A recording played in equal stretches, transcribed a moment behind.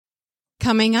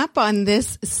Coming up on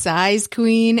this Size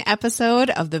Queen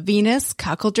episode of the Venus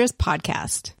Cuckoldress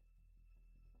podcast.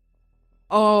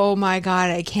 Oh my God,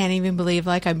 I can't even believe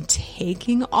I'm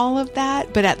taking all of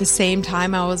that. But at the same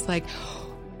time, I was like,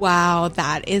 wow,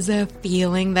 that is a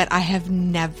feeling that I have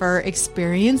never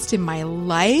experienced in my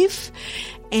life.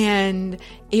 And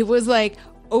it was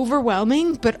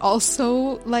overwhelming, but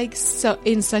also so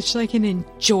in such an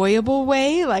enjoyable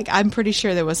way. I'm pretty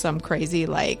sure there was some crazy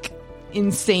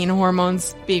insane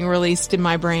hormones being released in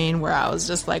my brain where I was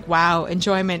just like, wow,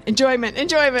 enjoyment.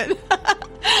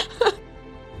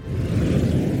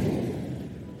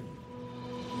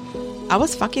 I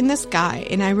was fucking this guy,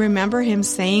 and I remember him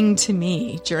saying to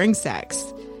me during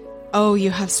sex, "Oh, you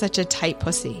have such a tight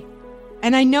pussy."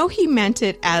 And I know he meant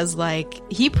it as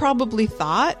he probably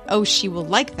thought, oh, she will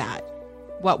like that.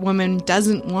 What woman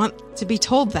doesn't want to be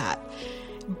told that?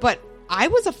 But I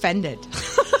was offended.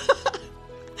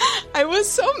 I was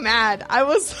so mad. I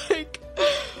was like,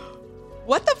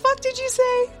 what the fuck did you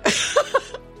say?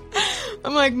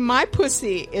 I'm like, my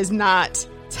pussy is not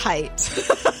tight.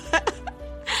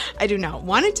 I do not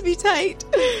want it to be tight.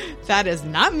 That is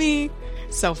not me.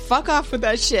 So fuck off with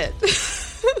that shit.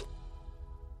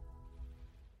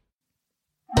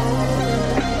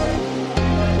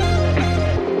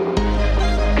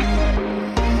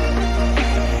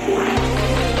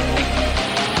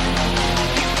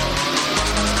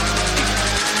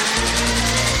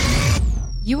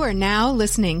 You are now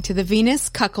listening to the Venus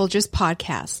Cuckoldress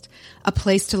podcast, a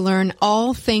place to learn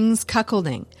all things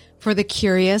cuckolding for the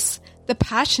curious, the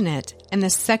passionate, and the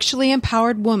sexually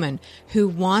empowered woman who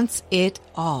wants it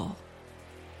all.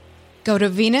 Go to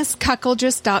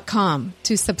venuscuckoldress.com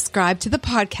to subscribe to the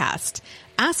podcast,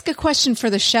 ask a question for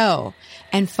the show,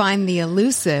 and find the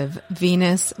elusive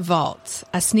Venus Vault,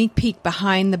 a sneak peek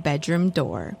behind the bedroom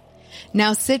door.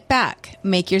 Now sit back,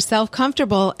 make yourself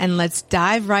comfortable, and let's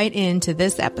dive right into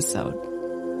this episode.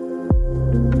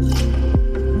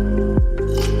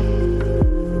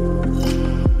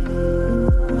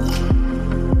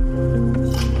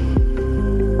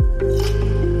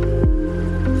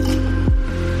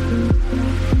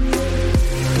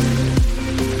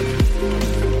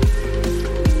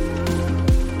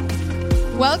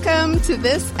 Welcome to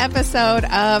this episode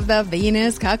of the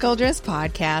Venus Cuckoldress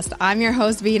podcast. I'm your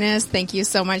host, Venus. Thank you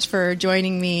so much for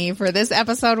joining me for this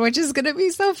episode, which is going to be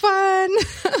so fun.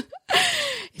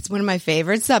 It's one of my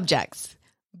favorite subjects,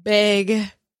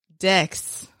 big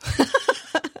dicks.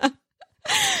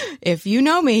 If you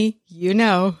know me, you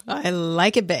know I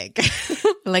like it big.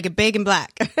 I like it big and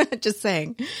black. Just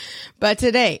saying. But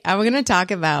today, I'm going to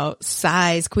talk about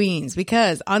size queens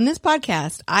because on this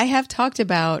podcast, I have talked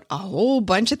about a whole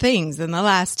bunch of things in the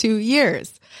last 2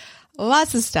 years.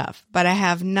 Lots of stuff, but I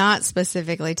have not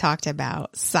specifically talked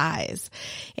about size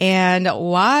and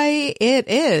why it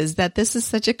is that this is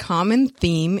such a common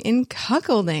theme in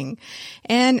cuckolding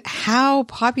and how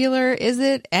popular is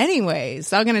it anyway.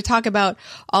 So I'm going to talk about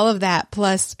all of that,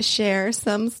 plus share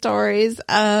some stories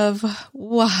of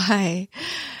why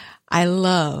I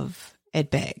love it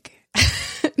big.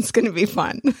 It's going to be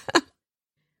fun.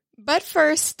 But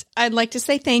first, I'd like to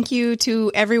say thank you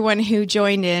to everyone who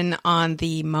joined in on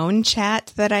the Moan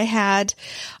chat that I had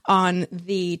on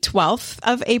the 12th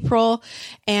of April.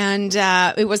 And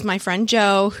it was my friend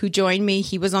Joe who joined me.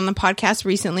 He was on the podcast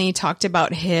recently, talked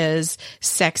about his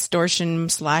sextortion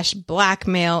 /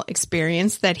 blackmail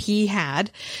experience that he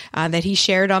had, that he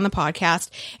shared on the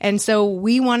podcast. And so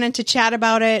we wanted to chat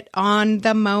about it on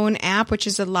the Moan app, which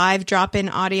is a live drop-in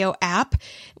audio app,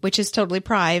 which is totally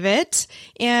private.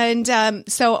 And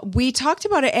so we talked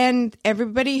about it, and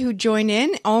everybody who joined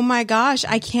in, oh my gosh,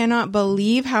 I cannot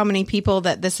believe how many people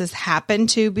that this has happened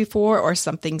to before or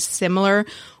something similar,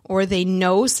 or they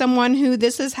know someone who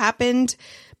this has happened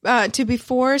to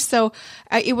before. So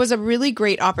it was a really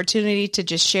great opportunity to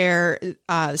just share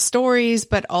stories,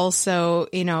 but also,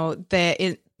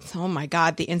 oh my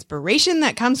God, the inspiration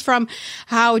that comes from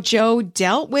how Joe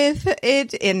dealt with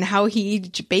it and how he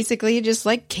basically just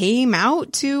came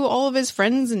out to all of his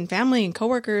friends and family and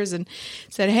coworkers and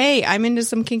said, hey, I'm into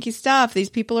some kinky stuff.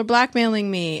 These people are blackmailing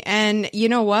me. And you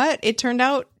know what? It turned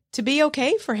out to be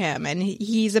okay for him, and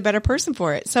he's a better person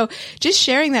for it. So just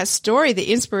sharing that story,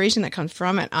 the inspiration that comes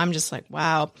from it, I'm just like,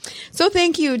 wow. So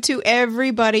thank you to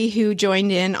everybody who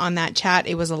joined in on that chat.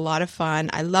 It was a lot of fun.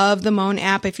 I love the Moan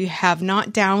app. If you have not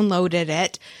downloaded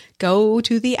it, go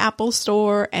to the Apple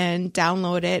Store and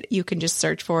download it. You can just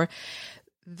search for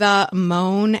the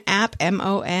Moan app,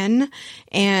 M-O-N,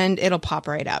 and it'll pop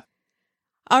right up.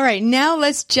 All right, now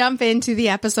let's jump into the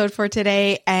episode for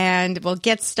today, and we'll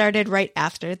get started right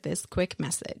after this quick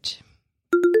message.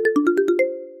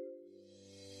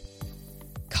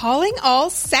 Calling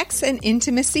all sex and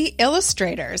intimacy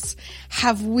illustrators.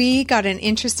 Have we got an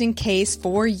interesting case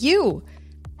for you?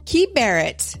 Key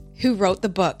Barrett, who wrote the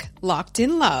book Locked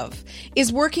in Love,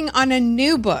 is working on a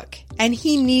new book and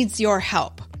he needs your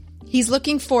help. He's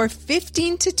looking for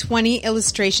 15 to 20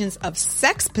 illustrations of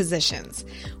sex positions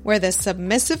where the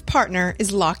submissive partner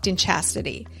is locked in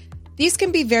chastity. These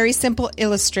can be very simple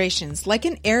illustrations like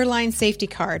an airline safety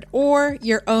card or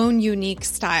your own unique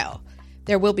style.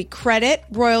 There will be credit,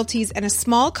 royalties, and a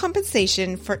small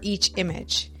compensation for each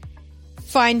image.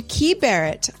 Find Key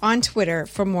Barrett on Twitter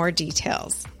for more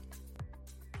details.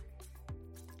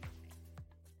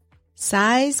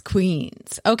 Size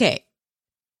queens. Okay.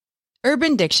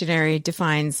 Urban Dictionary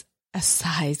defines a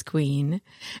size queen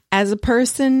as a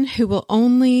person who will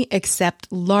only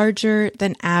accept larger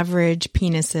than average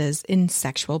penises in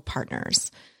sexual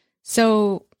partners.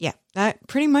 So, yeah, that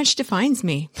pretty much defines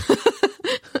me.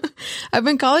 I've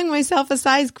been calling myself a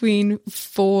size queen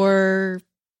for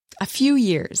a few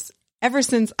years, ever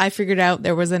since I figured out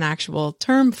there was an actual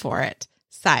term for it,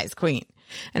 size queen.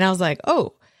 And I was like,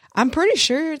 oh, I'm pretty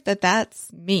sure that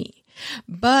that's me.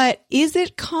 But is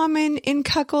it common in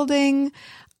cuckolding?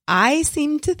 I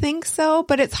seem to think so,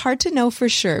 but it's hard to know for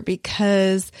sure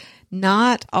because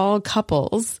not all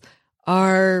couples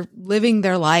are living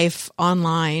their life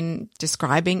online,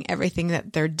 describing everything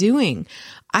that they're doing.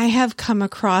 I have come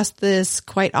across this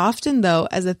quite often, though,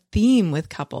 as a theme with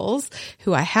couples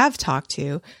who I have talked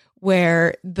to,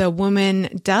 where the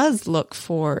woman does look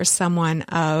for someone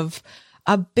of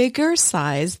a bigger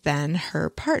size than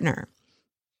her partner.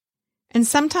 And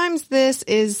sometimes this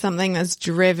is something that's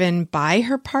driven by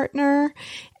her partner,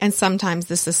 and sometimes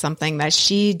this is something that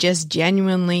she just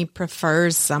genuinely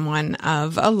prefers someone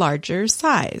of a larger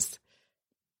size.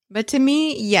 But to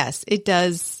me, yes, it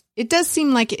does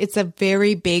seem like it's a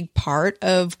very big part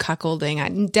of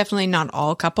cuckolding. Definitely not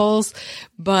all couples,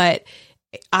 but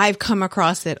I've come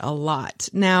across it a lot.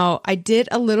 Now, I did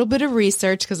a little bit of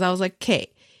research because I was like,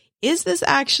 okay, is this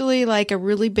actually like a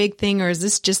really big thing, or is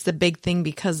this just a big thing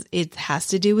because it has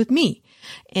to do with me?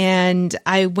 And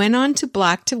I went on to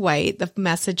Black to White, the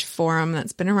message forum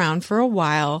that's been around for a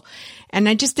while, and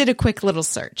I just did a quick little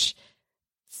search.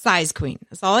 Size queen.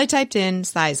 That's all I typed in,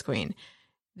 size queen.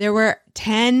 There were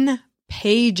 10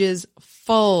 pages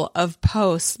full of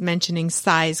posts mentioning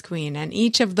size queen, and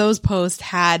each of those posts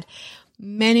had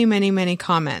many, many, many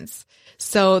comments.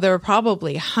 So there were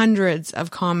probably hundreds of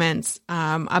comments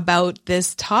about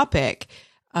this topic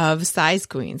of size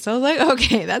queen. So I was like,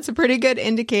 okay, that's a pretty good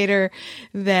indicator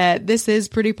that this is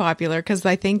pretty popular, because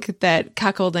I think that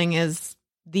cuckolding is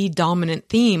the dominant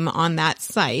theme on that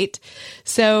site.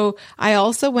 So I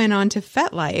also went on to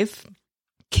FetLife,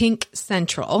 Kink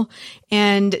Central,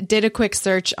 and did a quick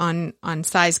search on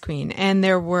size queen. And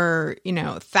there were,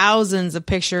 thousands of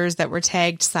pictures that were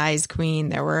tagged size queen.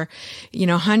 There were,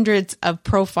 hundreds of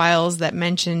profiles that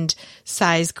mentioned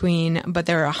size queen, but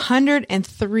there are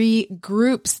 103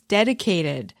 groups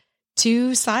dedicated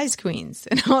to size queens.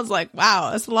 And I was like,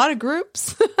 wow, that's a lot of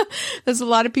groups. There's a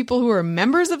lot of people who are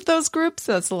members of those groups.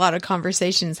 So that's a lot of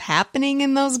conversations happening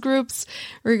in those groups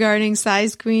regarding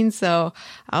size queens. So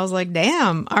I was like,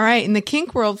 damn. All right. In the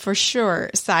kink world, for sure,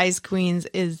 size queens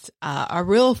is a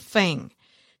real thing.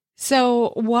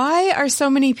 So why are so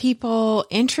many people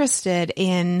interested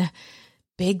in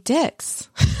big dicks?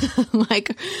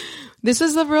 This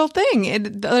is a real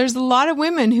thing. There's a lot of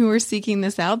women who are seeking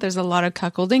this out. There's a lot of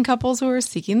cuckolding couples who are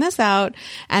seeking this out.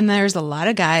 And there's a lot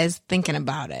of guys thinking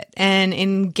about it. And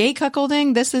in gay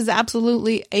cuckolding, this is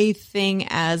absolutely a thing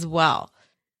as well.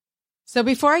 So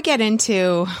before I get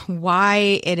into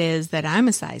why it is that I'm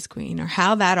a size queen or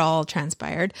how that all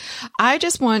transpired, I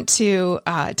just want to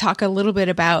talk a little bit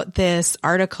about this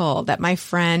article that my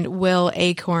friend Will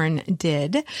Acorn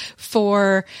did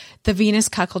for the Venus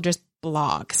Cuckoldress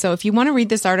blog. So if you want to read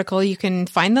this article, you can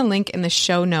find the link in the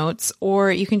show notes,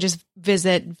 or you can just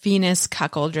visit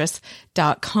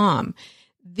venuscuckoldress.com.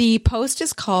 The post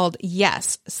is called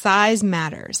Yes, Size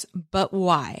Matters, But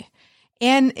Why?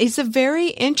 And it's a very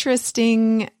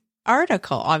interesting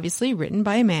article, obviously written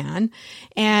by a man.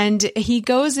 And he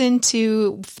goes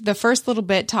into the first little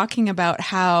bit talking about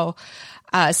how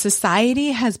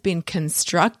society has been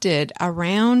constructed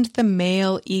around the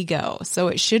male ego. So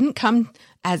it shouldn't come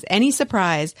as any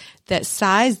surprise that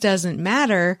size doesn't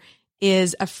matter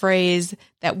is a phrase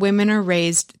that women are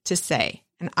raised to say.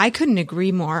 And I couldn't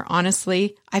agree more,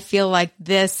 honestly. I feel like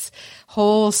this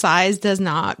whole size does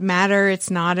not matter. It's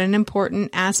not an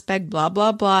important aspect, blah,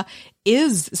 blah, blah,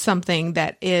 is something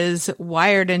that is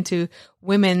wired into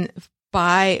women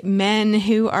by men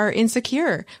who are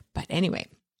insecure. But anyway,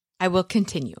 I will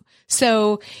continue.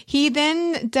 So he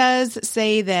then does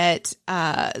say that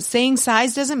saying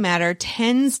size doesn't matter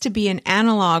tends to be an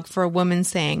analog for a woman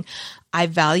saying, I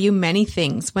value many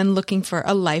things when looking for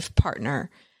a life partner.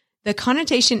 The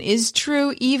connotation is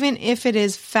true even if it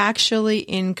is factually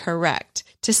incorrect.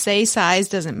 To say size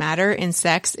doesn't matter in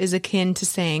sex is akin to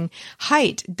saying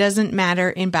height doesn't matter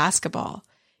in basketball.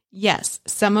 Yes,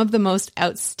 some of the most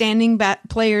outstanding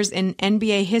players in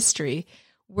NBA history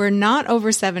were not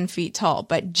over 7 feet tall,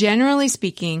 but generally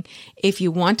speaking, if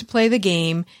you want to play the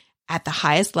game at the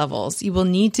highest levels, you will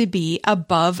need to be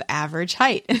above average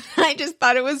height. I just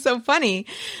thought it was so funny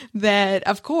that,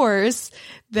 of course,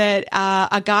 that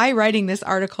a guy writing this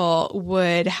article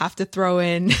would have to throw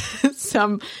in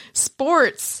some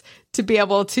sports to be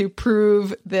able to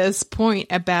prove this point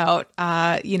about,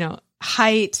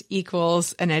 height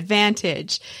equals an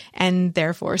advantage, and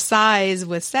therefore size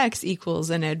with sex equals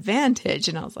an advantage.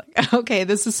 And I was like, okay,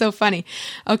 this is so funny.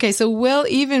 Okay, so Will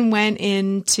even went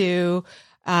into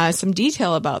some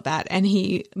detail about that, and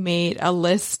he made a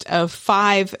list of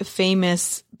 5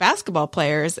 famous basketball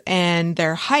players and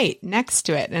their height next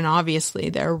to it. And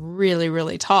obviously they're really,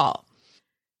 really tall.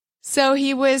 So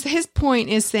his point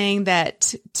is saying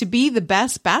that to be the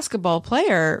best basketball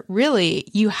player, really,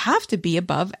 you have to be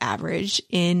above average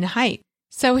in height.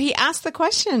 So he asked the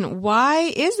question, why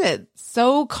is it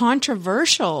so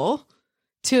controversial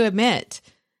to admit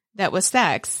that with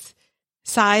sex,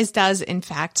 size does in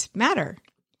fact matter?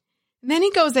 And then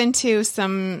he goes into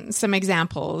some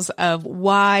examples of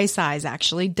why size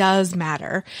actually does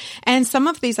matter. And some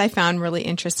of these I found really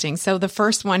interesting. So the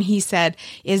first one he said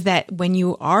is that when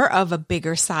you are of a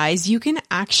bigger size, you can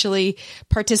actually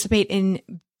participate in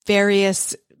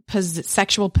various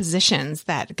sexual positions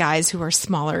that guys who are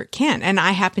smaller can. And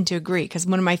I happen to agree, because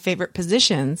one of my favorite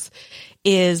positions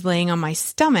is laying on my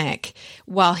stomach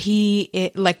while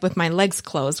with my legs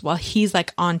closed, while he's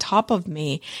like on top of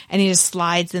me and he just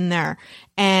slides in there.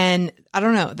 And I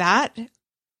don't know, that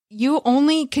you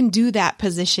only can do that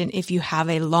position if you have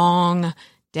a long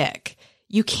dick.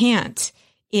 You can't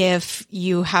if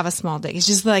you have a small dick. It's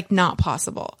just like not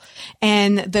possible.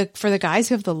 And for the guys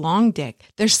who have the long dick,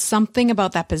 there's something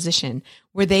about that position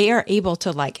where they are able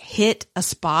to like hit a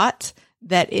spot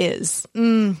that is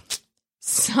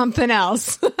something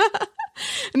else.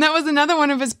 And that was another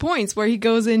one of his points where he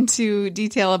goes into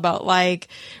detail about like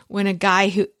when a guy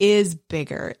who is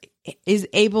bigger is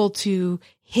able to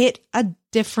hit a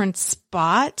different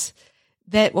spot,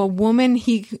 that a woman,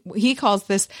 he calls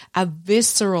this a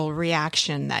visceral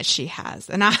reaction that she has.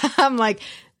 And I'm like,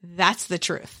 that's the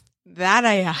truth. That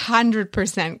I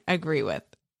 100% agree with.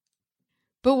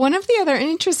 But one of the other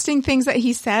interesting things that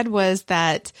he said was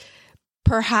that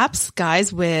perhaps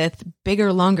guys with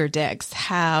bigger, longer dicks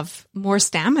have more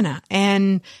stamina.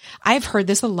 And I've heard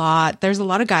this a lot. There's a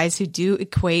lot of guys who do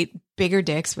equate bigger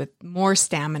dicks with more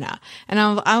stamina. And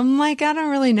I'm like, I don't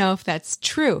really know if that's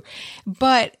true.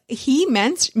 But he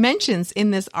mentions in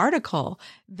this article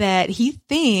that he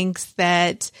thinks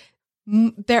that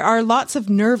there are lots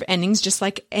of nerve endings, just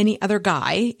like any other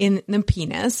guy in the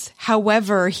penis.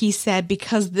 However, he said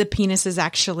because the penis is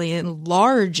actually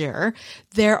larger,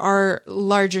 there are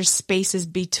larger spaces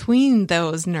between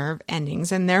those nerve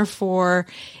endings. And therefore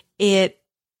he's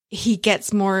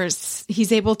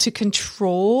able to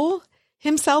control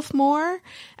himself more.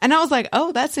 And I was like,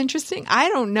 oh, that's interesting. I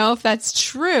don't know if that's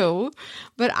true,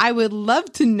 but I would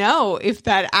love to know if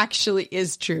that actually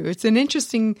is true. It's an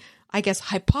interesting, I guess,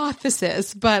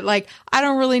 hypothesis, but like, I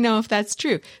don't really know if that's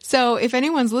true. So if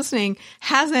anyone's listening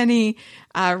has any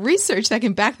research that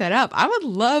can back that up, I would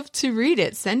love to read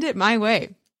it. Send it my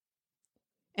way.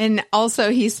 And also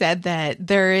he said that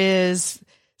there is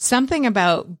something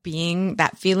about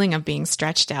that feeling of being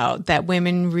stretched out that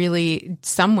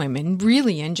some women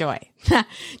really enjoy.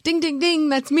 Ding, ding, ding.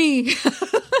 That's me.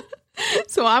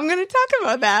 So I'm going to talk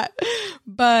about that.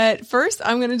 But first,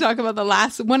 I'm going to talk about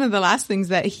one of the last things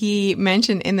that he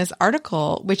mentioned in this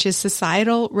article, which is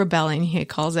societal rebellion, he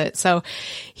calls it. So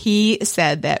he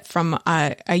said that from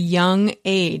a young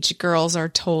age, girls are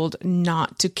told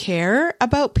not to care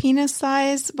about penis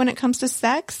size when it comes to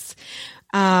sex.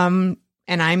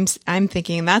 And I'm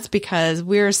thinking that's because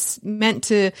we're meant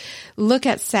to look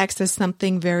at sex as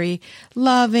something very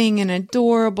loving and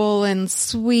adorable and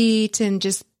sweet and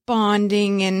just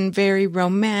bonding and very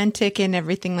romantic and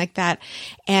everything like that,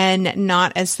 and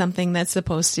not as something that's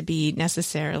supposed to be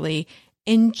necessarily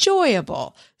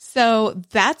enjoyable. So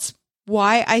that's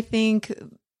why I think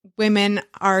women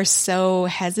are so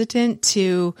hesitant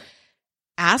to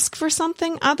ask for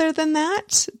something other than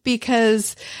that,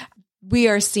 because we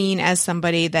are seen as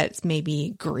somebody that's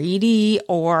maybe greedy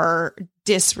or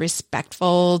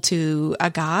disrespectful to a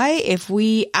guy if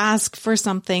we ask for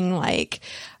something like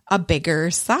a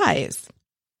bigger size.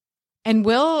 And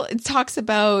Will talks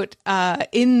about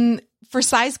for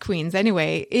size queens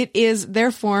anyway, it is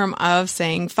their form of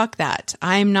saying, fuck that.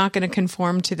 I'm not going to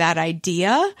conform to that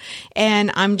idea.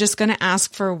 And I'm just going to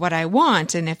ask for what I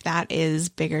want. And if that is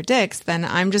bigger dicks, then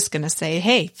I'm just going to say,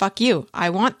 hey, fuck you. I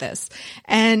want this.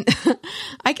 And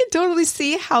I can totally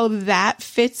see how that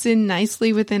fits in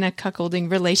nicely within a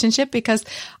cuckolding relationship, because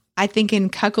I think in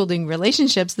cuckolding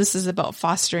relationships, this is about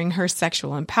fostering her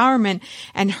sexual empowerment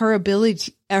and her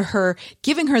ability,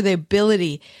 giving her the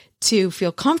ability to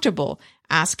feel comfortable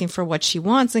asking for what she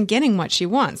wants and getting what she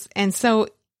wants. And so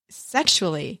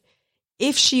sexually,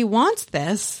 if she wants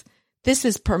this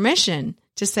is permission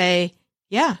to say,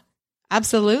 yeah,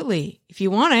 absolutely. If you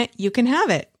want it, you can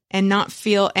have it, and not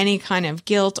feel any kind of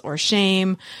guilt or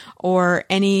shame or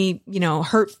any,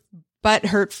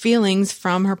 hurt feelings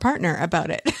from her partner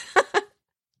about it.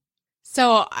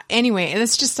 So anyway,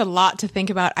 that's just a lot to think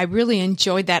about. I really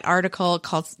enjoyed that article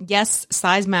called Yes,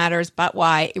 Size Matters, But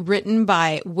Why, written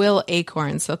by Will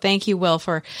Acorn. So thank you, Will,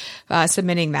 for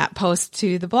submitting that post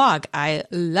to the blog. I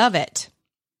love it.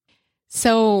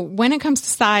 So when it comes to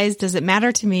size, does it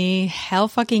matter to me? Hell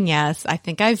fucking yes. I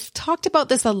think I've talked about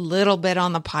this a little bit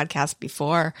on the podcast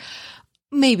before.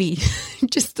 Maybe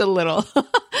just a little,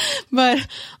 but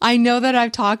I know that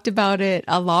I've talked about it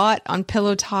a lot on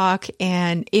Pillow Talk.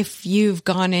 And if you've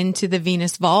gone into the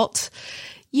Venus Vault,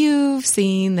 you've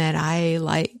seen that I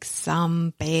like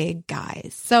some big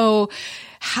guys. So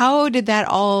how did that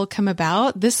all come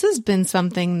about? This has been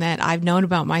something that I've known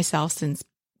about myself since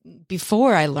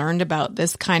before I learned about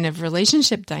this kind of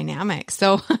relationship dynamic.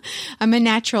 So I'm a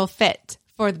natural fit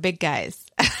for the big guys.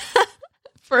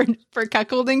 For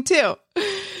cuckolding too.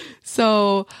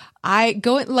 So I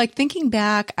go thinking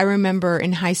back, I remember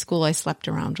in high school, I slept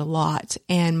around a lot,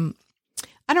 and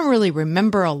I don't really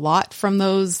remember a lot from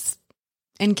those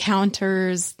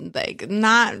encounters, like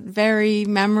not very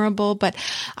memorable, but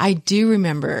I do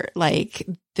remember like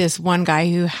this one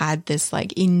guy who had this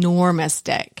like enormous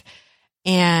dick,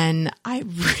 and I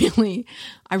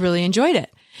really enjoyed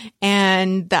it.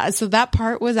 And that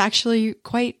part was actually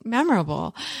quite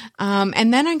memorable.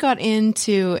 And then I got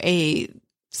into a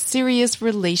serious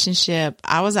relationship.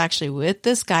 I was actually with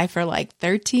this guy for like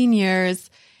 13 years,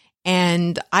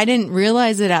 and I didn't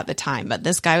realize it at the time, but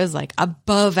this guy was like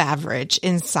above average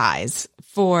in size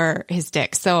for his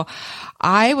dick. So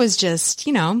I was just,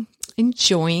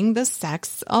 enjoying the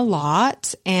sex a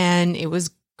lot, and it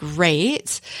was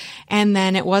great. And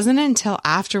then it wasn't until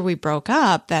after we broke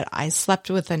up that I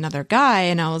slept with another guy,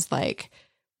 and I was like,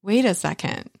 wait a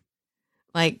second.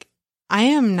 Like, I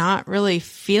am not really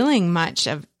feeling much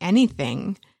of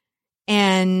anything.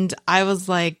 And I was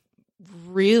like,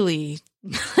 really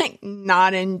like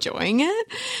not enjoying it.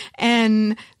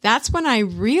 And that's when I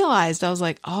realized, I was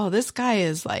like, oh, this guy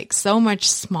is like so much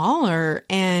smaller,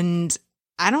 and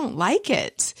I don't like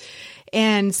it.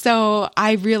 And so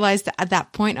I realized that at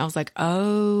that point, I was like,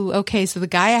 oh, okay. So the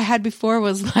guy I had before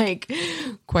was like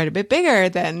quite a bit bigger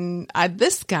than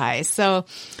this guy. So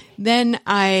then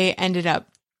I ended up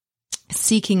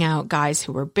seeking out guys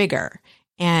who were bigger.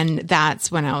 And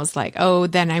that's when I was like, oh,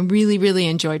 then I really, really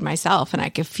enjoyed myself, and I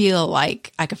could feel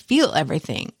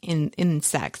everything in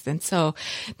sex. And so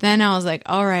then I was like,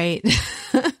 all right,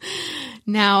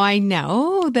 now I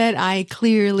know that I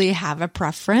clearly have a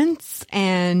preference.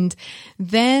 And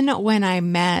then when I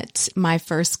met my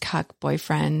first cuck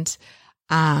boyfriend,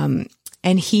 and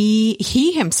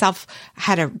he himself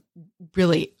had a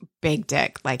really big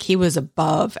dick, like he was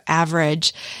above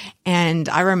average. And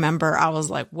I remember I was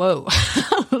like, whoa,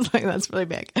 I was like, that's really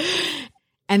big.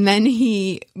 And then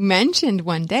he mentioned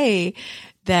one day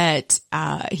that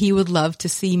he would love to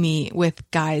see me with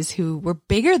guys who were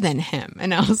bigger than him.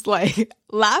 And I was like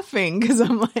laughing, because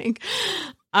I'm like,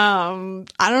 I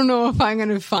don't know if I'm going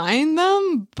to find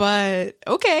them, but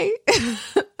okay,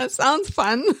 that sounds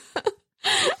fun.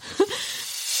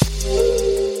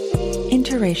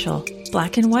 Interracial,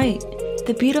 black and white,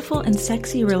 the beautiful and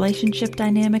sexy relationship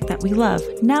dynamic that we love,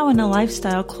 now in a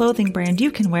lifestyle clothing brand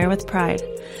you can wear with pride.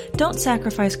 Don't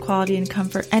sacrifice quality and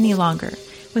comfort any longer.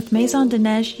 With Maison de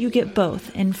Neige, you get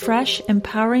both in fresh,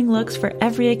 empowering looks for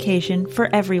every occasion,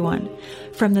 for everyone.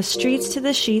 From the streets to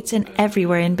the sheets and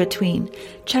everywhere in between.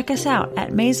 Check us out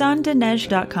at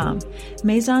MaisonDeNeige.com.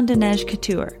 Maison de Neige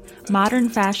Couture. Modern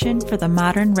fashion for the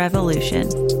modern revolution.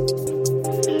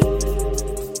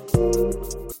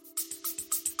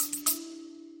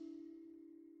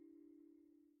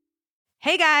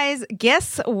 Hey guys,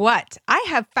 guess what? I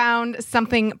have found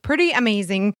something pretty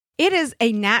amazing. It is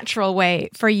a natural way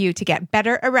for you to get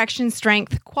better erection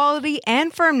strength, quality,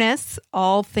 and firmness,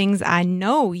 all things I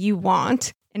know you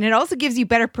want. And it also gives you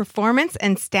better performance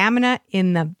and stamina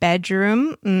in the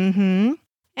bedroom.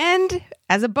 And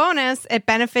as a bonus, it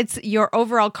benefits your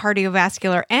overall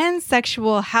cardiovascular and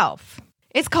sexual health.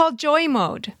 It's called Joy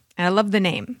Mode, and I love the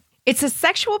name. It's a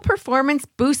sexual performance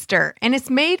booster, and it's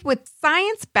made with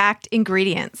science-backed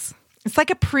ingredients. It's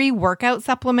like a pre-workout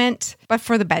supplement, but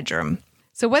for the bedroom.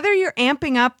 So whether you're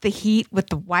amping up the heat with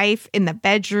the wife in the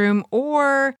bedroom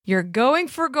or you're going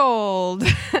for gold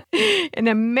in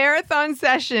a marathon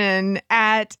session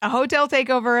at a hotel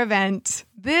takeover event,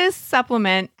 this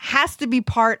supplement has to be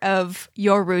part of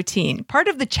your routine, part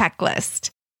of the checklist.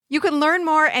 You can learn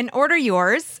more and order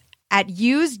yours at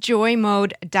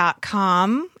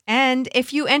usejoymode.com. And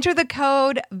if you enter the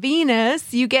code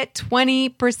Venus, you get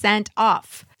 20%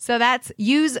 off. So that's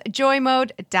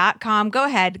usejoymode.com. Go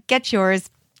ahead, get yours.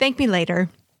 Thank me later.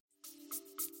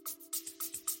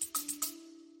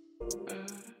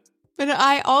 But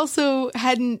I also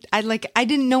I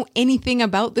didn't know anything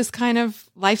about this kind of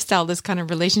lifestyle, this kind of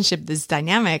relationship, this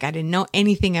dynamic. I didn't know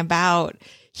anything about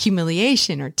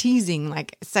humiliation or teasing,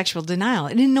 like sexual denial.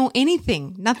 I didn't know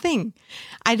anything, nothing.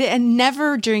 And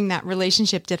never during that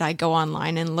relationship did I go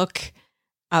online and look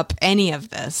up any of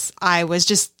this. I was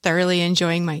just thoroughly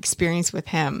enjoying my experience with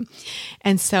him.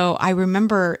 And so I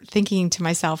remember thinking to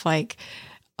myself, like,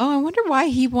 oh, I wonder why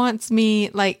he wants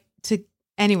me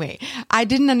anyway, I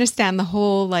didn't understand the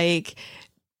whole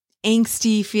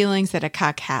angsty feelings that a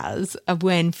cuck has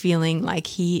when feeling like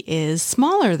he is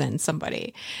smaller than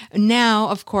somebody. Now,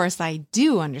 of course, I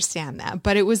do understand that,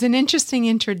 but it was an interesting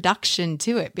introduction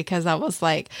to it because I was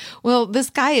like, well, this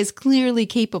guy is clearly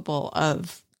capable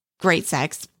of great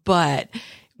sex, but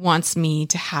wants me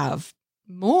to have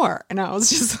more. And I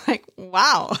was just like,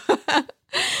 wow.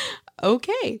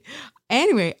 Okay.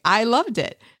 Anyway, I loved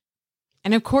it.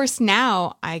 And of course,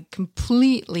 now I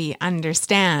completely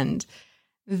understand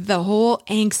the whole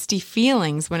angsty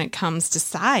feelings when it comes to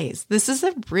size. This is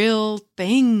a real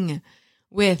thing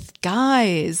with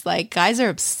guys. Guys are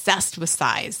obsessed with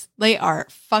size. They are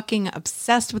fucking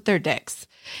obsessed with their dicks.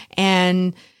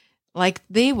 And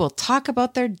they will talk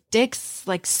about their dicks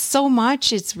so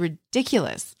much. It's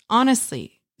ridiculous.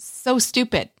 Honestly, so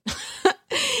stupid.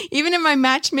 Even in my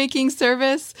matchmaking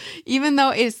service, even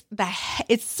though it's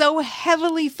so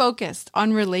heavily focused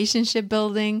on relationship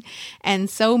building and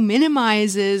so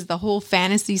minimizes the whole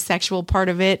fantasy sexual part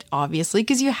of it, obviously,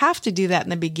 because you have to do that in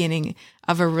the beginning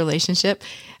of a relationship.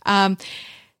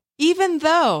 Even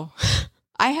though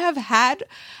I have had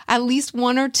at least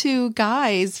one or two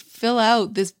guys fill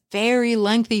out this very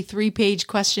lengthy 3-page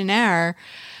questionnaire,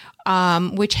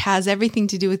 which has everything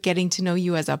to do with getting to know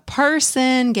you as a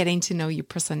person, getting to know your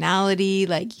personality,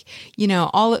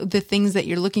 all of the things that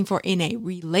you're looking for in a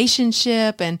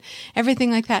relationship and everything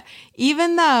like that.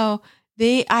 Even though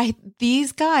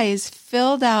these guys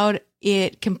filled out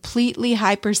it completely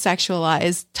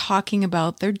hypersexualized, talking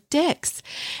about their dicks.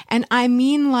 And I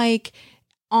mean,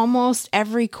 almost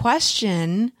every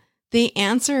question, they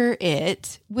answer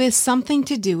it with something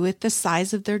to do with the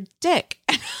size of their dick.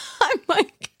 And I'm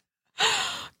like,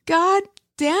 God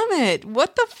damn it.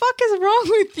 What the fuck is wrong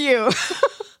with you?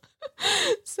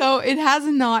 So it has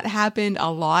not happened a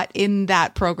lot in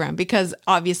that program because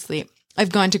obviously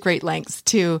I've gone to great lengths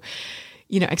to,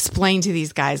 explain to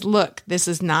these guys, look, this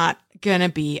is not going to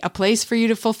be a place for you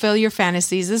to fulfill your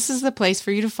fantasies. This is the place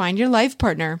for you to find your life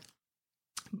partner.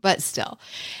 But still,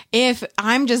 if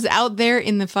I'm just out there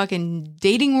in the fucking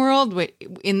dating world,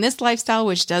 in this lifestyle,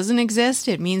 which doesn't exist,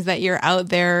 it means that you're out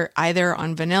there either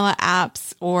on vanilla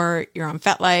apps or you're on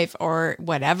FetLife or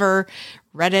whatever,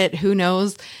 Reddit, who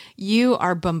knows. You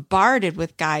are bombarded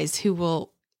with guys who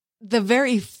will, the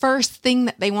very first thing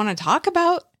that they want to talk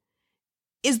about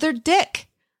is their dick.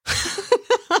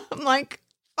 I'm like,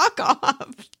 fuck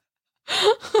off.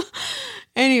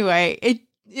 Anyway, it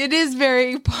is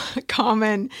very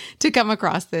common to come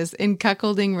across this in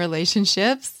cuckolding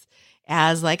relationships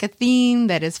as a theme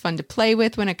that is fun to play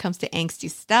with when it comes to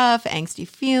angsty stuff, angsty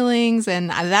feelings. And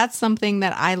that's something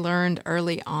that I learned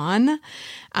early on.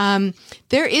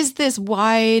 There is this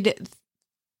wide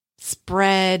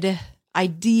spread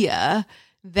idea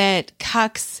that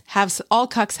all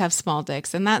cucks have small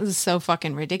dicks. And that is so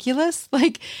fucking ridiculous.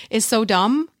 It's so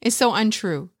dumb. It's so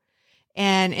untrue.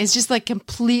 And it's just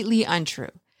completely untrue.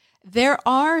 There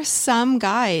are some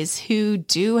guys who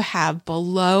do have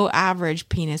below average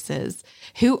penises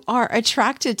who are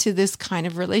attracted to this kind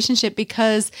of relationship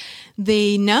because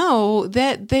they know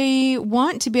that they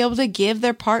want to be able to give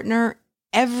their partner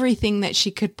everything that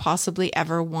she could possibly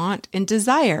ever want and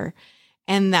desire.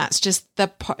 And that's just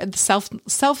the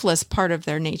selfless part of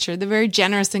their nature, the very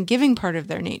generous and giving part of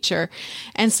their nature.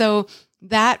 And so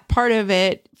that part of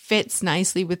it fits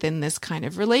nicely within this kind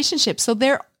of relationship. So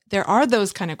there are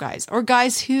those kind of guys, or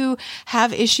guys who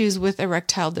have issues with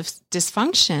erectile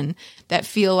dysfunction that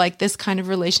feel like this kind of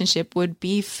relationship would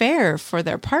be fair for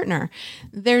their partner.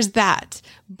 There's that.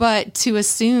 But to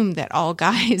assume that all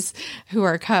guys who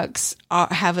are cucks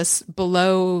have a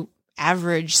below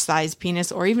average size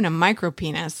penis or even a micro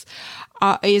penis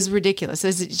is ridiculous.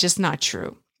 It's just not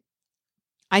true.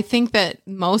 I think that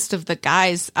most of the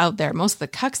guys out there, most of the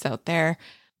cucks out there,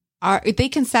 they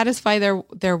can satisfy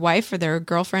their wife or their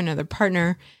girlfriend or their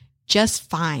partner just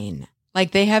fine.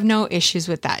 Like, they have no issues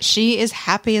with that. She is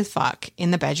happy as fuck in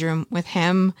the bedroom with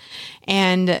him.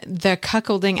 And the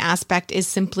cuckolding aspect is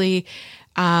simply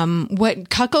what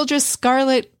Cuckoldress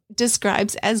Scarlett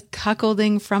describes as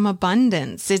cuckolding from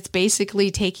abundance. It's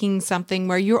basically taking something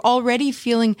where you're already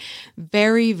feeling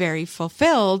very, very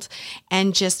fulfilled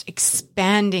and just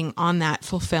expanding on that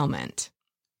fulfillment.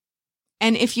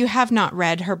 And if you have not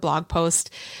read her blog post,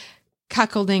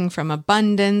 Cuckolding from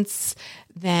Abundance,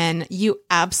 then you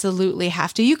absolutely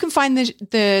have to. You can find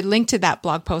the link to that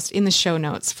blog post in the show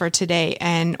notes for today,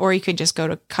 or you can just go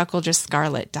to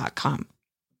cuckoldressscarlett.com.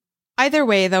 Either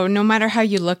way, though, no matter how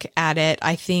you look at it,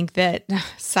 I think that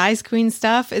size queen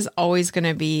stuff is always going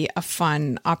to be a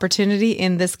fun opportunity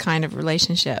in this kind of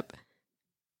relationship.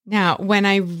 Now, when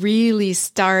I really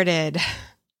started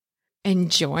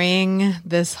enjoying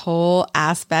this whole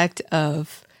aspect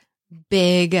of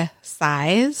big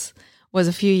size was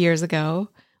a few years ago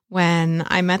when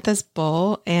I met this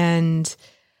bull, and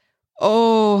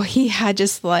he had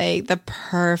just like the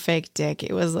perfect dick.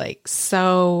 It was like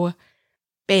so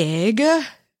big,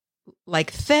 like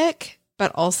thick,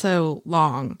 but also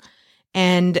long.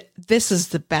 And this is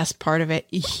the best part of it.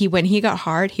 When he got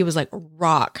hard, he was like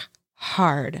rock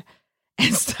hard.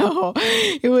 And so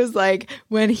it was like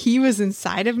when he was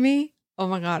inside of me, oh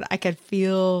my God, I could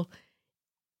feel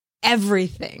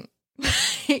everything.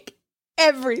 Like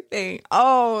everything.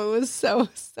 Oh, it was so,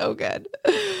 so good.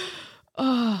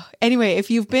 Oh, anyway,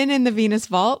 if you've been in the Venus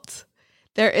Vault,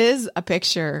 there is a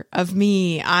picture of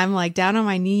me. I'm like down on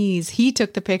my knees. He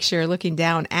took the picture looking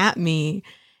down at me,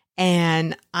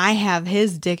 and I have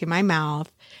his dick in my mouth,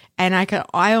 and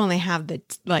I only have the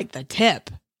tip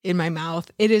in my mouth.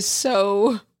 It is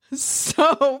so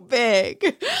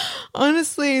big.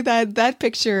 Honestly, that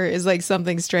picture is like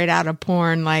something straight out of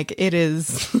porn. Like, it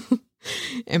is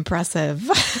impressive.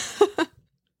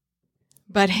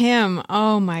 But him,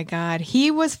 oh my God,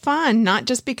 he was fun, not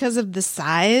just because of the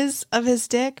size of his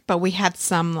dick, but we had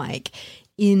some like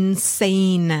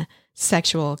insane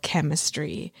sexual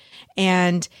chemistry.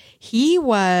 And he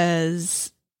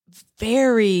was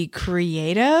very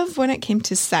creative when it came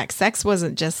to sex. Sex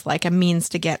wasn't just like a means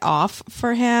to get off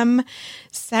for him.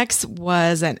 Sex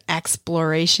was an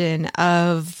exploration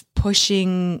of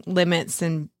pushing limits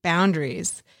and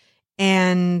boundaries.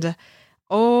 And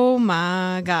oh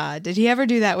my God, did he ever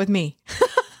do that with me?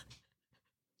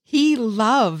 He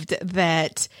loved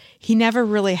that he never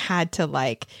really had to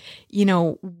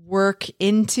work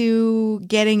into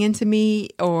getting into me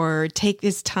or take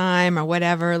his time or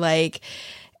whatever. Like,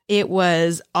 it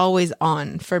was always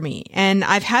on for me. And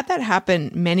I've had that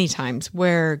happen many times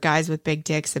where guys with big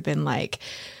dicks have been like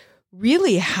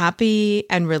really happy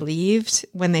and relieved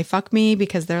when they fuck me,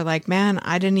 because they're like, man,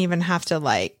 I didn't even have to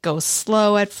like go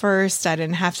slow at first. I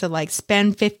didn't have to like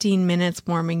spend 15 minutes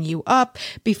warming you up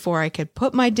before I could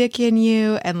put my dick in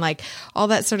you and like all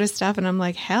that sort of stuff. And I'm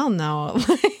like, hell no.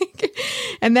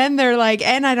 And then they're like,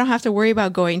 and I don't have to worry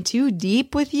about going too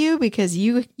deep with you because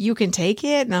you can take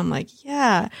it. And I'm like,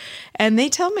 yeah. And they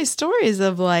tell me stories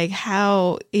of like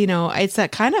how, it's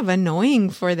that kind of annoying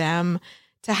for them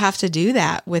to have to do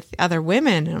that with other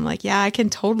women. And I'm like, yeah, I can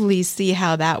totally see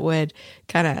how that would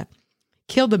kind of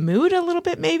kill the mood a little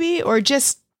bit maybe, or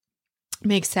just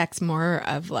make sex more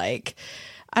of like,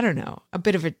 I don't know, a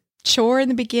bit of a chore in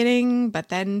the beginning, but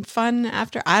then fun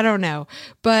after. I don't know.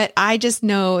 But I just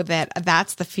know that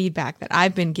that's the feedback that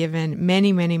I've been given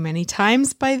many, many, many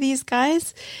times by these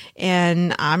guys.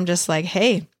 And I'm just like,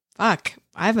 hey, fuck,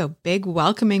 I have a big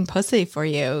welcoming pussy for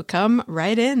you. Come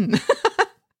right in.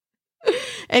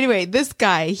 Anyway, this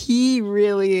guy, he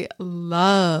really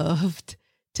loved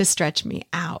to stretch me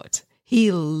out.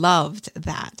 He loved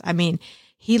that. I mean,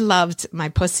 he loved my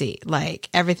pussy, like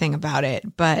everything about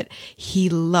it, but he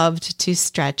loved to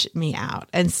stretch me out.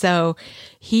 And so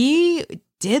he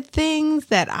did things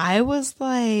that I was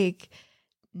like,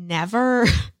 never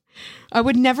I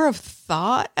would never have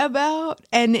thought about.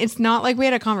 And it's not like we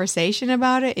had a conversation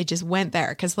about it. It just went there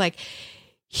because like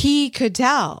he could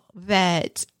tell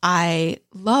that I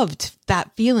loved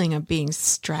that feeling of being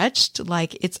stretched.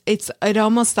 Like it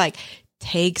almost like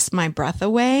takes my breath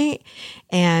away.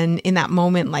 And in that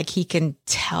moment, like he can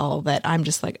tell that I'm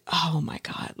just like, oh my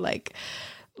God, like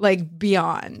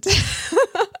beyond.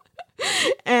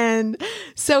 And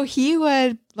so he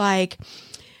would like,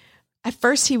 at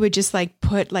first he would just like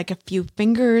put like a few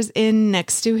fingers in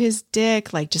next to his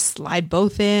dick, like just slide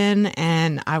both in.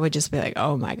 And I would just be like,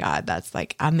 oh my God, that's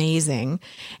like amazing.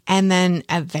 And then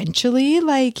eventually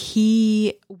like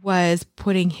he was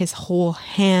putting his whole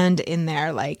hand in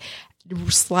there, like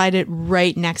slide it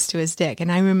right next to his dick.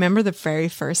 And I remember the very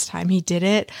first time he did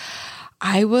it,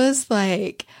 I was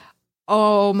like,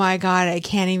 oh my God, I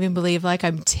can't even believe like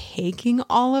I'm taking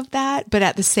all of that. But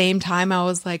at the same time, I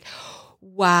was like,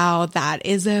 wow, that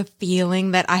is a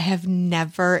feeling that I have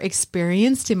never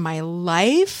experienced in my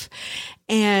life.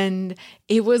 And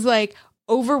it was like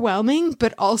overwhelming,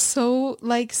 but also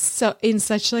like so in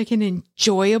such like an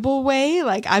enjoyable way.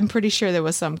 Like I'm pretty sure there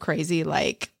was some crazy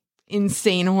like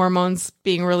insane hormones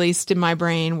being released in my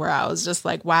brain where I was just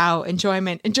like, wow,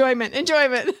 enjoyment.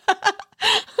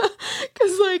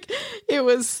 Cause like it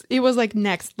was like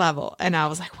next level. And I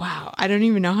was like, wow, I don't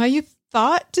even know how you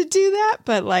thought to do that,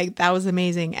 but like that was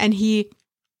amazing. And he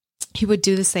would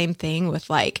do the same thing with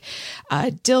like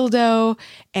a dildo.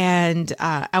 And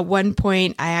at one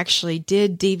point I actually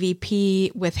did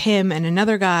DVP with him and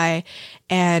another guy.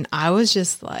 And I was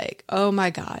just like, oh my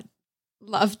God,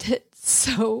 loved it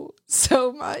so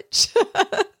much.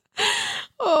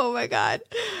 Oh my God.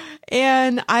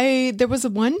 And there was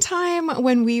one time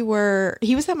when he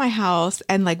was at my house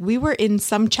and like we were in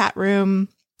some chat room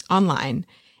online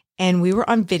and we were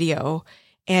on video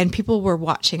and people were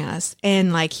watching us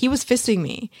and like he was fisting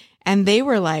me and they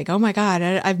were like, oh my God,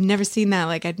 I've never seen that.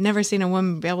 Like I'd never seen a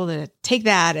woman be able to take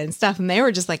that and stuff. And they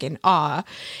were just like in awe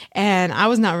and I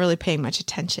was not really paying much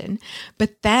attention.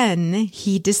 But then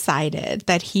he decided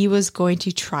that he was going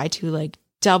to try to like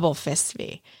double fist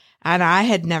me. And I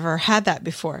had never had that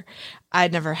before.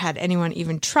 I'd never had anyone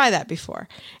even try that before.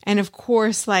 And of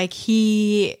course, like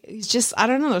he's just, I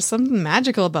don't know, there's something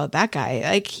magical about that guy.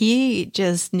 Like he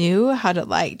just knew how to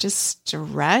like just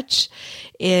stretch.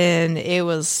 And it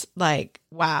was like,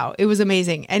 wow, it was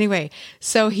amazing. Anyway,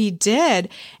 so he did.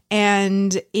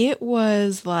 And it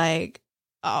was like,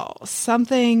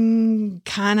 something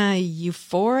kind of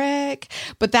euphoric,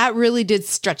 but that really did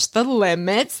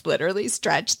literally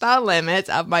stretch the limits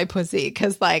of my pussy.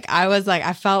 Cause like,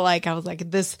 I felt like I was like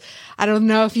this, I don't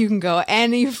know if you can go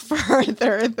any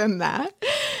further than that.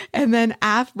 And then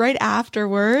right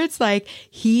afterwards, like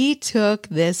he took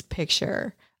this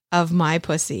picture of my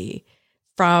pussy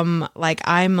from like,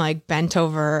 I'm like bent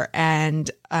over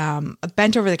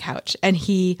the couch and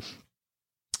he's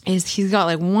got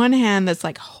like one hand that's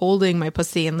like holding my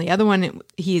pussy and the other one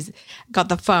he's got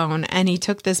the phone and he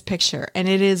took this picture and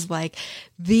it is like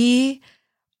the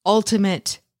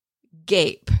ultimate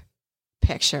gape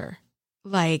picture.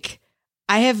 Like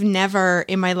I have never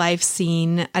in my life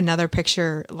seen another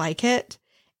picture like it.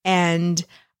 And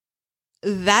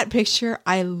that picture,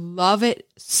 I love it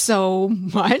so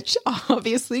much,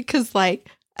 obviously, because like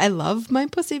I love my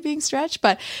pussy being stretched,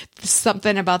 but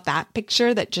something about that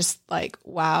picture that just like,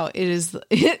 wow, it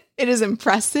is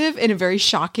impressive in a very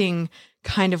shocking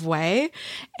kind of way.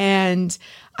 And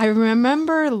I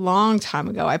remember a long time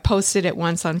ago, I posted it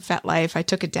once on FetLife. I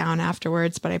took it down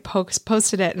afterwards, but I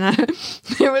posted it and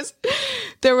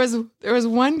there was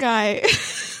one guy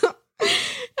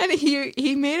and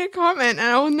he made a comment and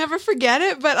I will never forget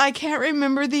it, but I can't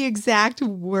remember the exact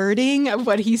wording of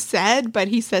what he said, but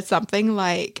he said something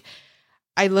like,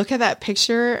 I look at that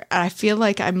picture and I feel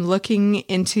like I'm looking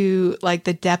into like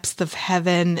the depths of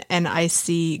heaven and I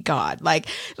see God. Like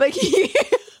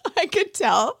I could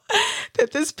tell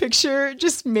that this picture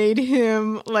just made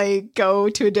him like go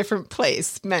to a different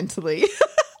place mentally.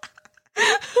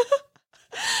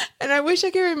 And I wish I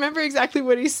could remember exactly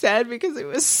what he said because it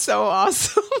was so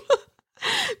awesome.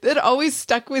 That always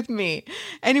stuck with me.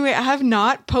 Anyway, I have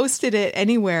not posted it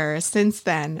anywhere since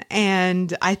then.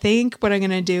 And I think what I'm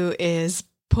going to do is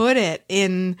put it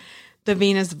in the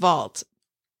Venus Vault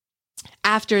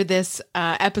after this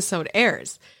episode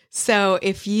airs. So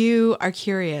if you are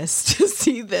curious to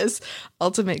see this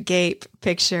ultimate gape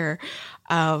picture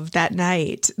of that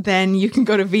night, then you can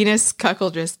go to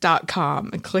venuscuckoldress.com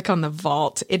and click on the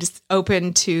vault. It is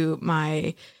open to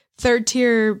my 3rd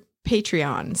tier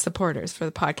Patreon supporters for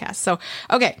the podcast. So,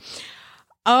 okay.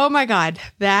 Oh my God.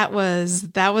 That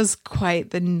was quite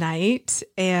the night.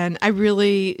 And I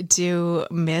really do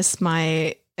miss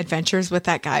my adventures with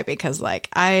that guy because like,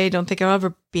 I don't think I'll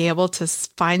ever be able to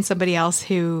find somebody else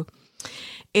who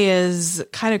is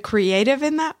kind of creative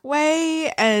in that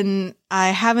way. And I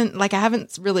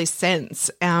haven't really since,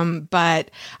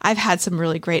 but I've had some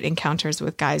really great encounters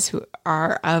with guys who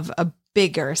are of a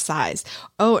bigger size.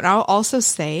 Oh, and I'll also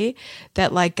say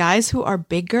that like guys who are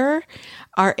bigger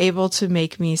are able to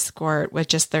make me squirt with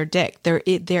just their dick.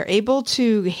 They're able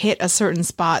to hit a certain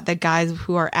spot that guys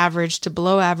who are average to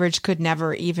below average could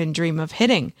never even dream of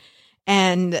hitting.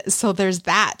 And so there's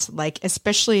that, like,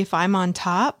 especially if I'm on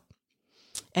top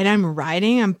and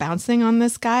I'm bouncing on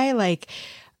this guy, like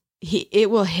it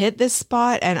will hit this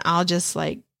spot and I'll just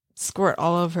like squirt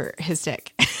all over his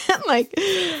dick. Like,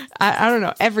 I don't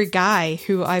know, every guy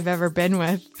who I've ever been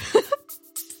with.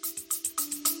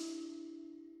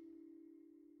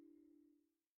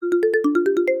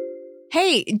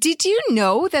 Hey, did you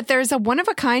know that there's a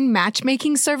one-of-a-kind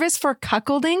matchmaking service for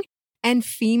cuckolding and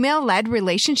female-led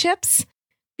relationships?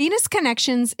 Venus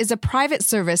Connections is a private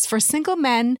service for single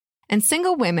men and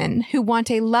single women who want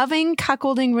a loving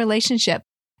cuckolding relationship.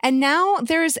 And now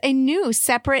there's a new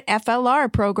separate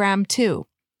FLR program too.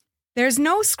 There's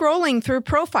no scrolling through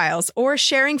profiles or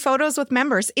sharing photos with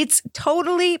members. It's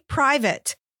totally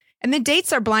private. And the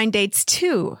dates are blind dates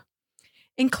too.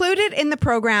 Included in the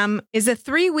program is a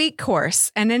 3-week course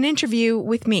and an interview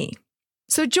with me.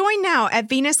 So join now at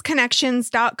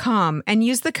venusconnections.com and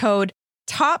use the code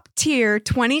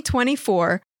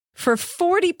TOPTIER2024 for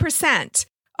 40%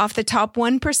 off the top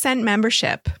 1%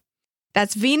 membership.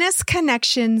 That's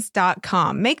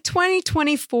venusconnections.com. Make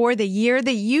 2024 the year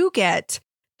that you get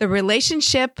the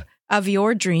relationship of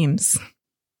your dreams.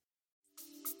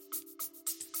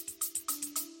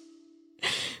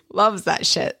 Loves that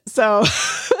shit. So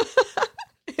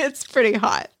it's pretty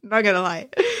hot. Not gonna lie.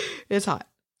 It's hot.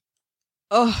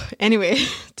 Oh, anyway,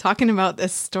 talking about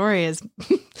this story is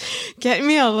getting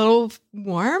me a little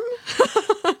warm.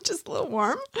 Just a little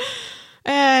warm.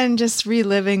 And just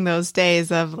reliving those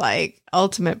days of like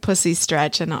ultimate pussy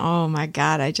stretch. And oh my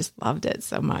God, I just loved it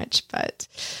so much. But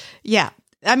yeah.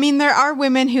 I mean, there are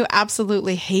women who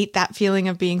absolutely hate that feeling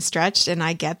of being stretched, and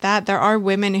I get that. There are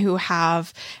women who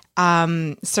have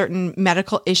certain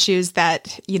medical issues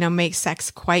that, you know, make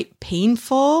sex quite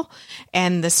painful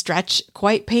and the stretch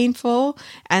quite painful.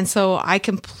 And so I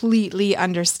completely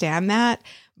understand that.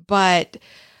 But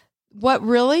what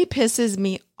really pisses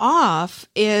me off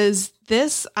is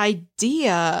this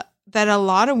idea that a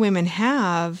lot of women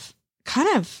have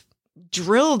kind of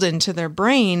drilled into their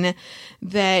brain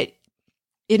that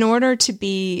in order to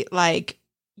be like,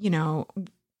 you know,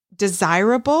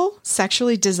 desirable,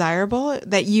 sexually desirable,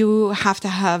 that you have to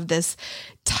have this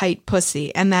tight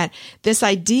pussy, and that this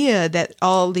idea that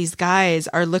all these guys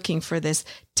are looking for this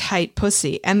tight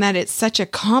pussy and that it's such a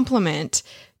compliment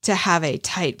to have a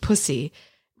tight pussy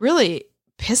really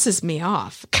pisses me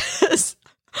off, because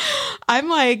I'm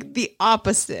like the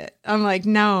opposite. I'm like,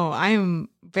 no, I'm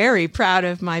very proud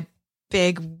of my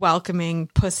big welcoming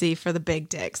pussy for the big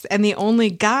dicks. And the only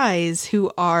guys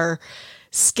who are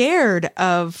scared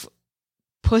of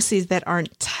pussies that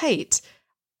aren't tight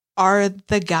are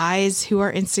the guys who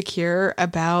are insecure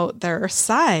about their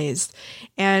size.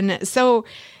 And so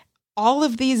all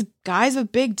of these guys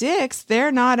with big dicks,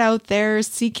 they're not out there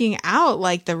seeking out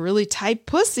like the really tight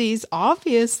pussies.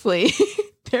 Obviously,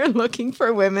 they're looking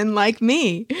for women like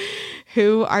me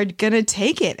who are going to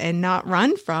take it and not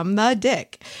run from the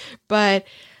dick. But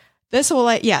this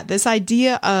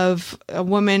idea of a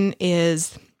woman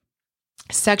is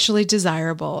sexually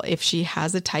desirable if she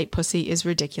has a tight pussy is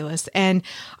ridiculous. And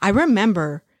I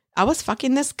remember I was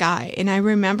fucking this guy, and I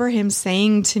remember him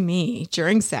saying to me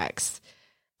during sex,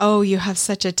 "Oh, you have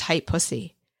such a tight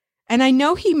pussy." And I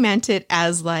know he meant it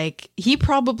as like, he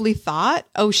probably thought,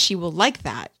 oh, she will like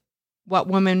that. What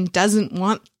woman doesn't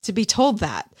want to be told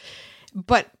that?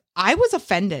 But I was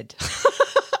offended.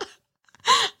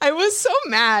 I was so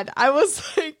mad. I was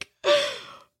like,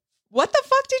 what the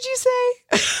fuck did you say?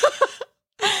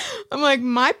 I'm like,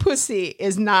 my pussy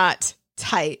is not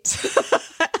tight.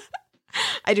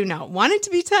 I do not want it to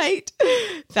be tight.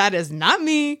 That is not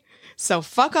me. So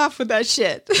fuck off with that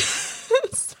shit.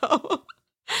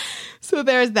 So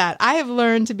there's that. I have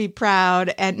learned to be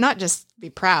proud, and not just be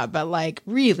proud, but like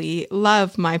really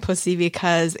love my pussy,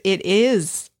 because it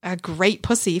is a great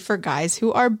pussy for guys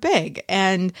who are big,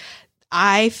 and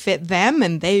I fit them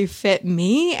and they fit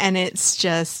me. And it's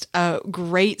just a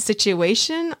great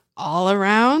situation all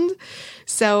around.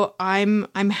 So I'm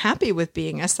happy with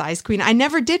being a size queen. I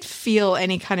never did feel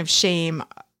any kind of shame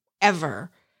ever,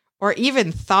 or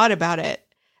even thought about it,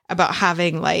 about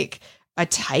having like a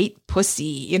tight pussy,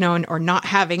 you know, or not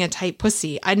having a tight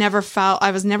pussy. I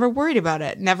was never worried about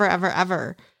it. Never, ever,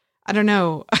 ever. I don't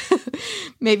know.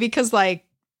 Maybe because like,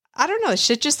 I don't know,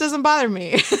 shit just doesn't bother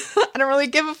me. I don't really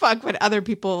give a fuck what other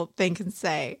people think and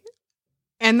say.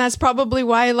 And that's probably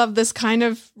why I love this kind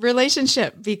of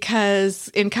relationship, because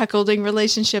in cuckolding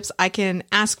relationships, I can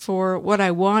ask for what I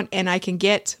want and I can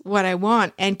get what I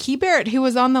want. And Key Barrett, who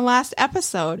was on the last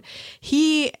episode,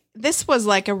 this was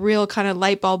like a real kind of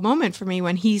light bulb moment for me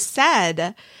when he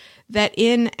said that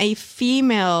in a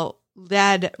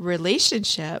female-led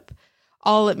relationship,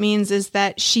 all it means is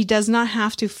that she does not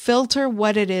have to filter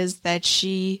what it is that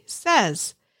she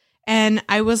says. And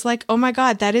I was like, oh my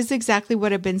God, that is exactly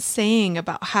what I've been saying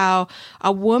about how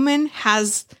a woman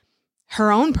has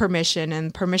her own permission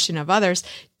and permission of others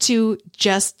to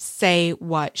just say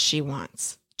what she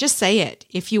wants. Just say it.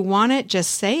 If you want it,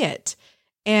 just say it.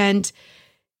 And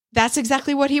that's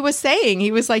exactly what he was saying.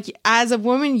 He was like, as a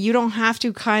woman, you don't have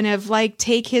to kind of like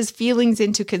take his feelings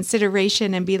into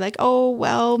consideration and be like, oh,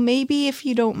 well, maybe if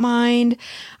you don't mind,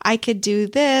 I could do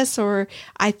this, or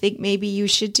I think maybe you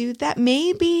should do that.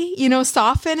 Maybe, you know,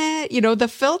 soften it, you know, the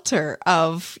filter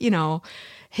of, you know,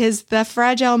 the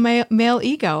fragile male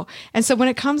ego. And so when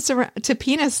it comes to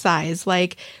penis size,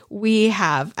 like we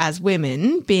have as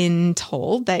women been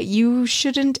told that you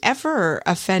shouldn't ever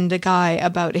offend a guy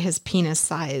about his penis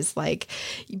size, like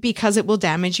because it will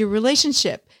damage your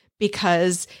relationship,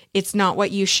 because it's not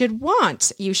what you should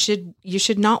want. You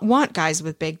should not want guys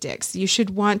with big dicks. You should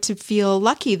want to feel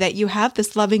lucky that you have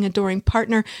this loving, adoring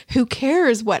partner who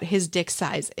cares what his dick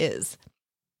size is.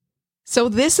 So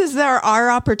this is our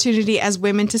opportunity as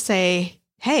women to say,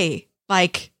 hey,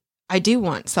 like, I do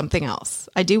want something else.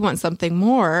 I do want something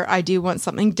more. I do want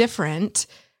something different,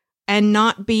 and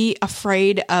not be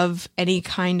afraid of any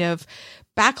kind of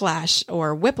backlash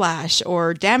or whiplash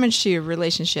or damage to your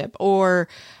relationship, or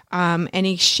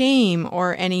any shame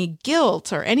or any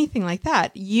guilt or anything like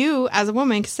that. You as a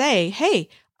woman can say, hey,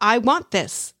 I want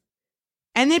this,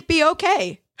 and it'd be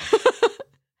okay.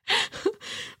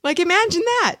 Like, imagine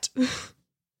that.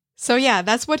 So yeah,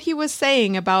 that's what he was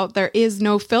saying about there is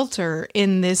no filter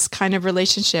in this kind of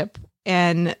relationship.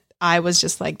 And I was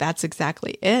just like, that's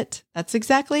exactly it. That's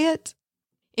exactly it.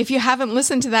 If you haven't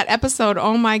listened to that episode,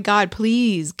 oh my God,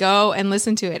 please go and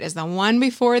listen to it. It's the one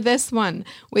before this one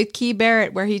with Key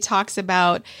Barrett, where he talks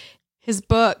about his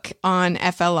book on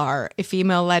FLR,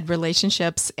 female-led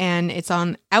relationships, and it's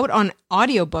out on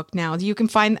audiobook now. You can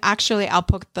find, actually, I'll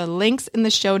put the links in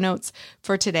the show notes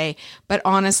for today, but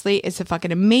honestly, it's a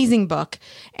fucking amazing book,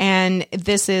 and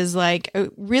this is like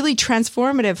really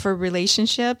transformative for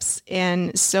relationships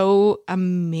and so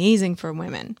amazing for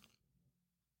women.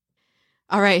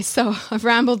 All right, so I've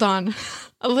rambled on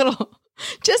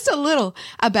just a little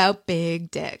about big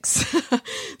dicks.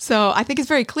 So I think it's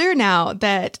very clear now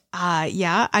that,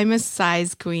 yeah, I'm a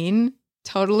size queen,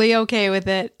 totally okay with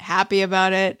it, happy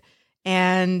about it.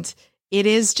 And it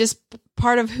is just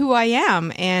part of who I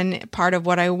am and part of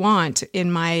what I want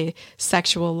in my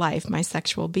sexual life, my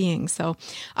sexual being. So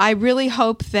I really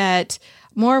hope that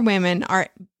more women are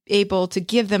able to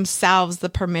give themselves the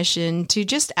permission to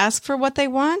just ask for what they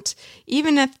want,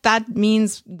 even if that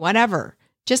means whatever.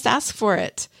 Just ask for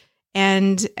it,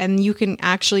 and you can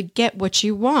actually get what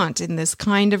you want in this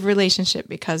kind of relationship,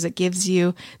 because it gives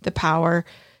you the power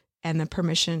and the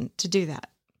permission to do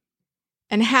that.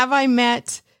 And have I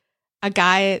met a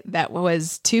guy that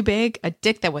was too big, a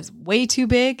dick that was way too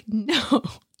big? No,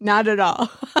 not at all.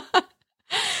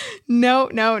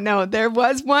 No. There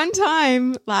was one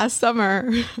time last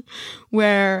summer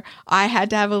where I had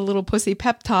to have a little pussy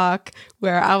pep talk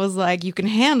where I was like, you can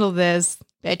handle this.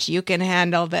 Bitch, you can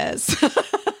handle this.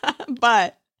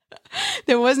 But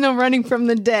there was no running from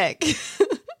the dick.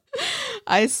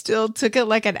 I still took it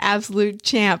like an absolute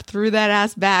champ, threw that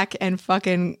ass back, and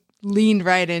fucking leaned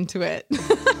right into it.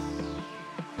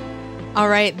 All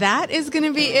right, that is going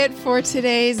to be it for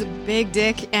today's Big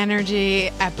Dick Energy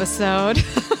episode.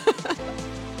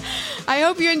 I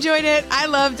hope you enjoyed it. I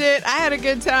loved it. I had a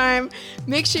good time.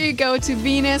 Make sure you go to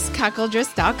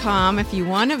VenusCuckoldress.com if you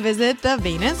want to visit the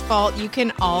Venus Vault. You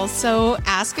can also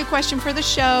ask a question for the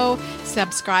show,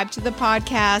 subscribe to the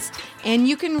podcast, and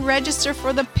you can register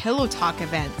for the Pillow Talk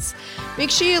events.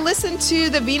 Make sure you listen to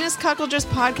the Venus Cuckoldress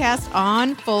podcast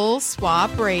on Full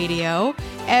Swap Radio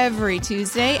every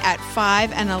Tuesday at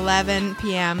 5 and 11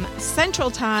 p.m.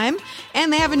 Central Time.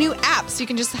 And they have a new app, so you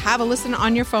can just have a listen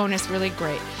on your phone. It's really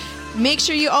great. Make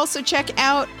sure you also check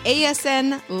out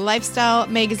ASN Lifestyle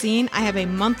Magazine. I have a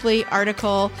monthly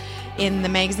article in the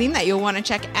magazine that you'll want to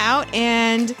check out.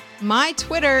 And my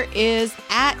Twitter is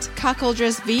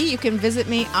 @CuckoldressV. You can visit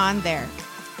me on there.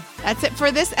 That's it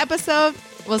for this episode.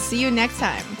 We'll see you next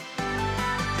time.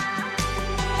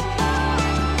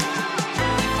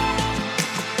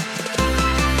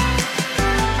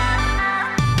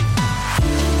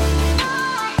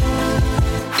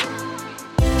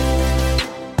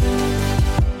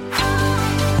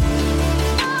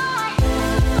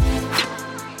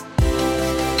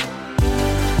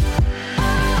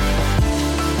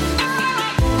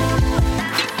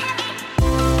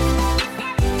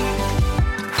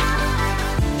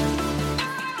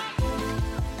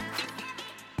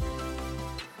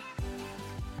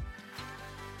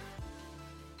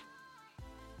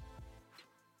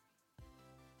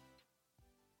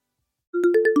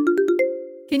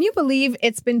 Can you believe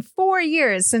it's been 4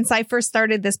 years since I first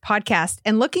started this podcast?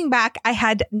 And looking back, I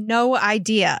had no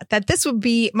idea that this would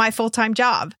be my full-time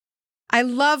job. I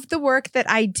love the work that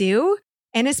I do,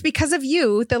 and it's because of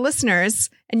you, the listeners,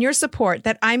 and your support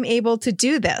that I'm able to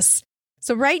do this.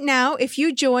 So right now, if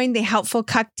you join the Helpful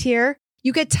Cuck tier,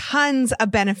 you get tons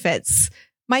of benefits.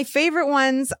 My favorite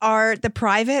ones are the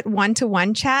private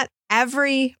one-to-one chat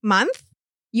every month.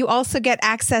 You also get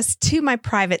access to my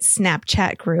private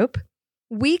Snapchat group.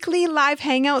 Weekly live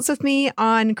hangouts with me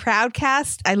on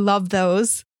Crowdcast. I love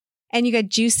those. And you get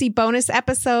juicy bonus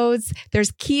episodes.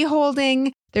 There's key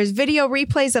holding. There's video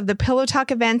replays of the Pillow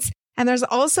Talk events. And there's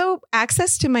also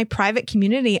access to my private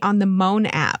community on the Moan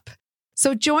app.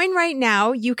 So join right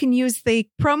now. You can use the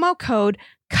promo code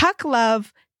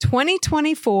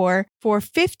CuckLove2024 for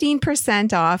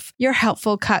 15% off your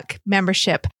Helpful Cuck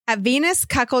membership at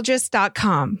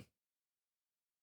VenusCuckoldress.com.